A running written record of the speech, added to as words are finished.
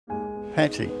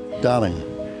Patsy, darling,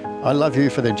 I love you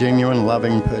for the genuine,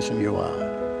 loving person you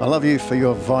are. I love you for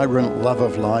your vibrant love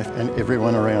of life and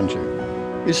everyone around you.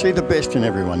 You see the best in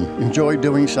everyone, enjoy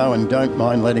doing so and don't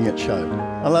mind letting it show.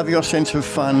 I love your sense of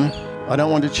fun. I don't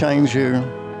want to change you.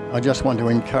 I just want to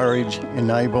encourage,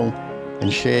 enable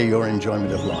and share your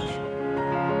enjoyment of life.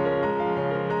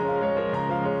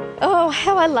 Oh,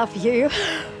 how I love you.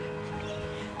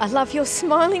 I love your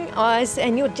smiling eyes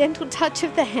and your gentle touch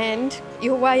of the hand,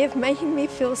 your way of making me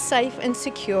feel safe and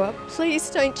secure.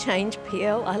 Please don't change,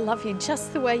 PL. I love you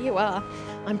just the way you are.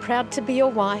 I'm proud to be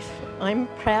your wife. I'm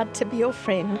proud to be your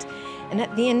friend. And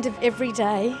at the end of every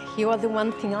day, you are the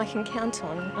one thing I can count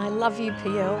on. I love you,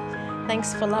 PL.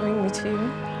 Thanks for loving me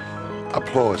too.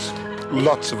 Applause.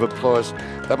 Lots of applause.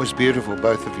 That was beautiful,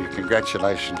 both of you.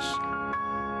 Congratulations.